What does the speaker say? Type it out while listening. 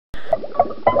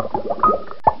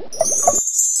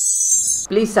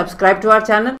Please subscribe to our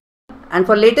channel, and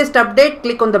for latest update,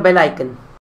 click on the bell icon.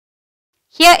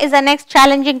 Here is the next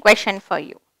challenging question for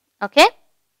you. Okay.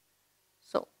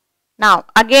 So, now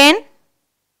again,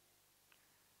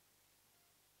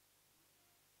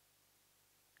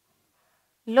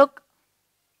 look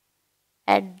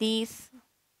at these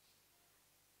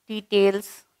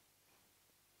details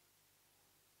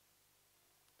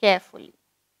carefully.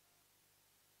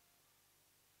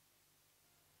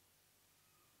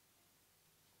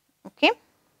 Okay.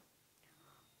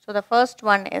 So, the first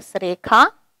one is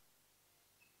Rekha,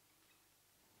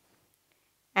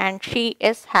 and she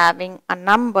is having a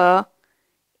number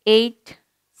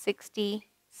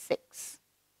 866.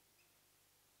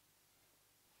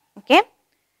 Okay.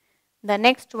 The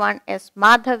next one is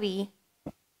Madhavi,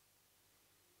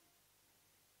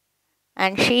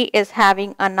 and she is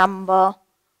having a number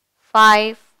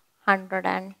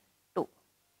 502.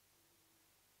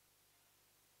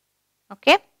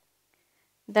 Okay.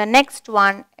 The next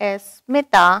one is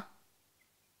Smita,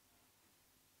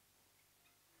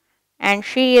 and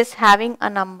she is having a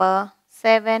number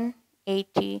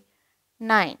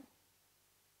 789.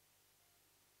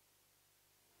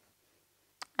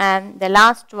 And the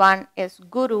last one is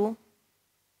Guru,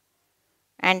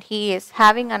 and he is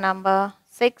having a number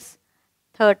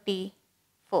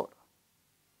 634.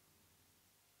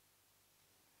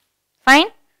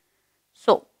 Fine.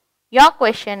 So, your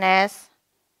question is,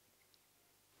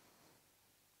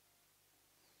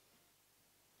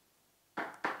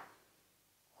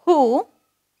 who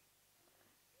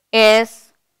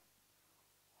is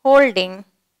holding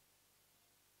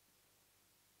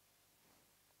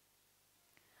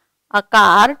a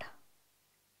card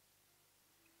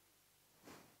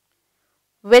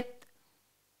with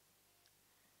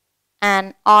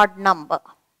an odd number?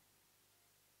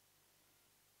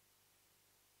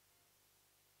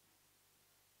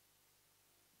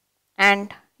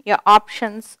 And your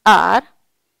options are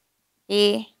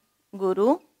A.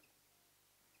 Guru,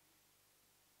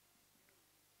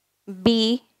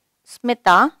 B.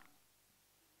 Smita,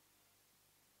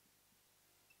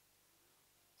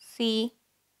 C.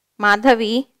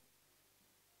 Madhavi,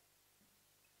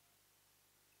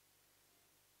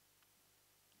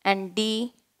 and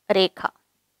D. Rekha.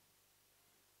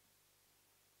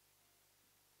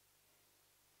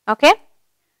 Okay.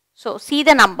 So, see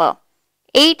the number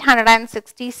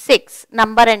 866,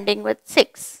 number ending with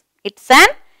 6. It's an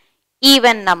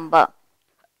even number.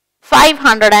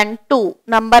 502,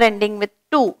 number ending with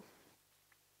 2.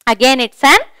 Again, it's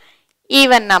an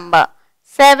even number.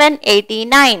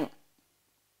 789,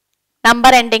 number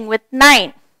ending with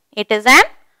 9. It is an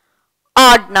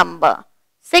odd number.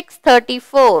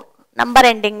 634, number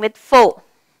ending with 4.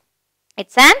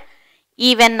 It's an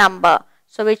even number.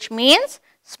 So, which means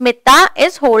Smita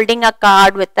is holding a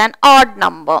card with an odd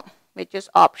number, which is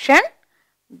option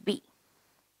B.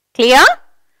 Clear?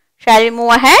 Shall we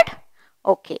move ahead?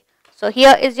 Okay. So,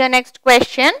 here is your next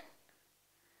question.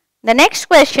 The next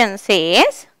question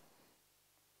says,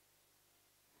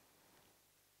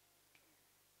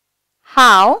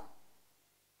 how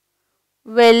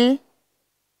will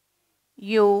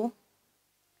you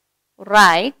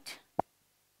write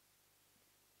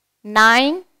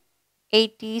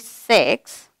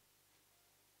 986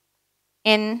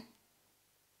 in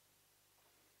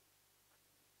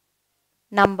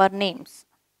number names?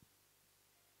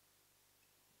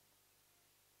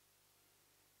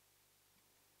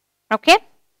 Okay.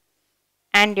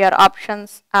 And your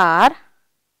options are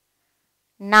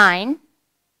 9,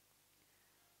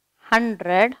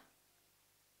 100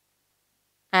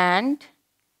 and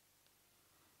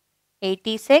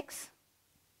 86.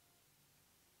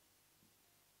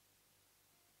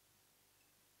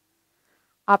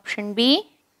 Option B,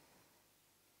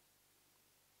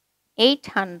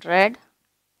 800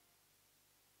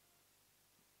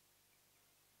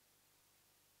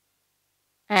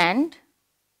 and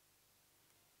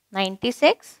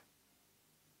 96.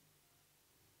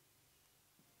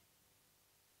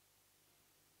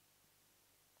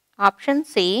 Option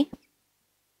C,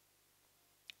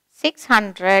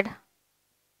 600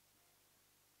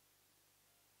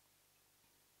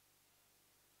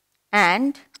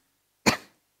 and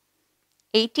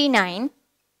 89.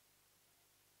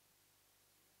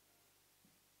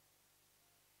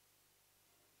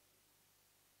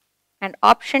 And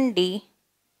option D,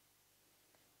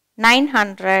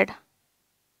 900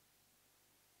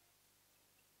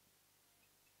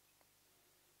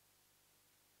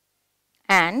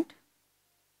 and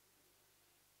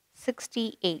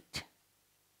 68.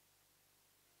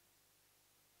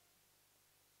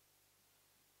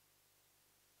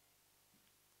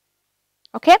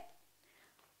 Okay.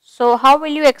 So how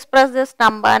will you express this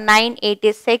number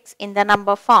 986 in the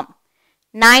number form?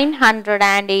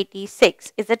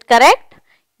 986. Is it correct?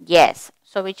 Yes.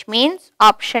 So which means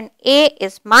option A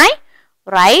is my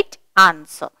right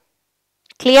answer.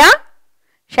 Clear?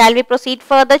 Shall we proceed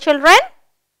further, children?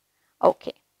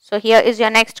 Okay. So here is your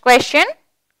next question.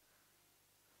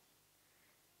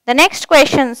 The next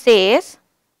question says,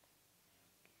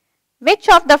 which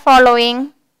of the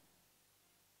following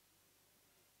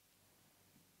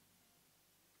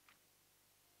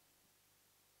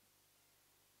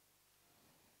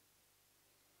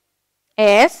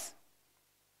is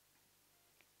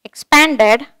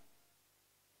expanded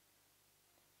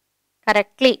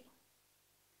correctly?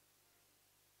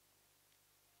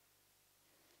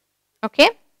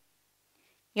 Okay.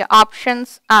 Your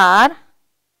options are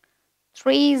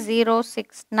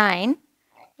 3069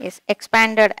 is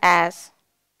expanded as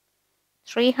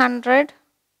 300,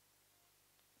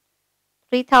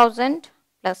 3000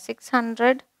 plus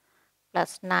 600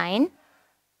 plus 9.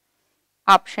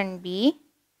 Option B,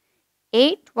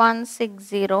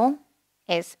 8160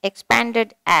 is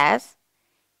expanded as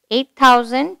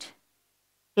 8000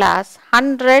 plus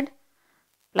 100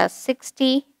 plus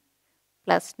 60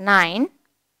 plus 9.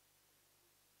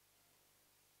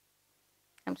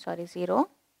 I'm sorry, 0.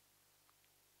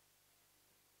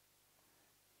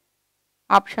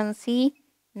 Option C,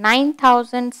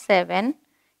 9007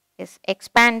 is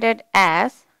expanded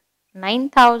as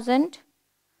 9000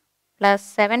 plus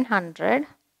 700.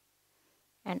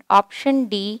 And option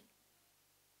D,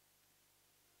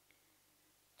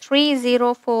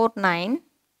 3049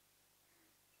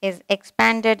 is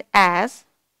expanded as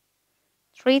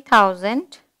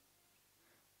 3000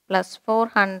 plus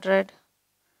 400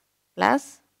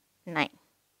 plus 9.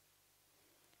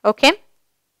 Okay.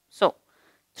 So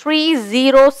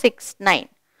 3069,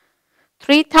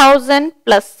 3000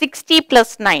 plus 60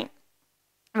 plus 9.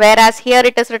 Whereas here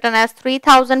it is written as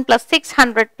 3000 plus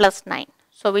 600 plus 9.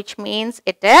 So which means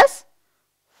it is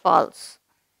false.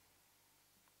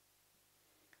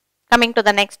 Coming to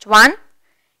the next one.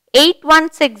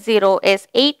 8160 is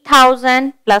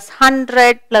 8000 plus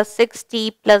 100 plus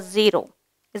 60 plus 0.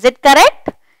 Is it correct?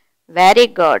 Very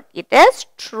good. It is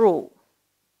true.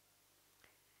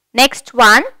 Next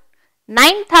one.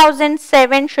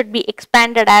 9007 should be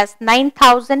expanded as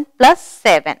 9000 plus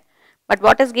 7. But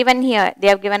what is given here? They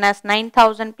have given us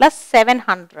 9000 plus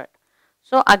 700.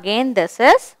 So again this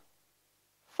is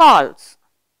false.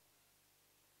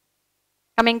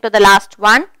 Coming to the last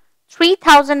one.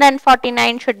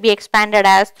 3049 should be expanded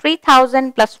as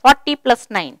 3000 plus 40 plus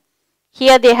 9.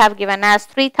 Here they have given as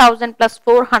 3000 plus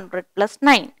 400 plus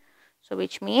 9. So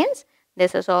which means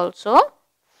this is also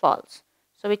false.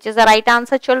 So which is the right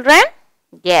answer, children?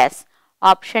 Yes.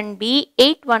 Option B,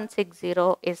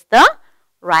 8160 is the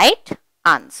right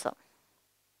answer.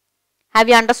 Have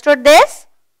you understood this?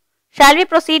 Shall we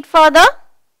proceed further?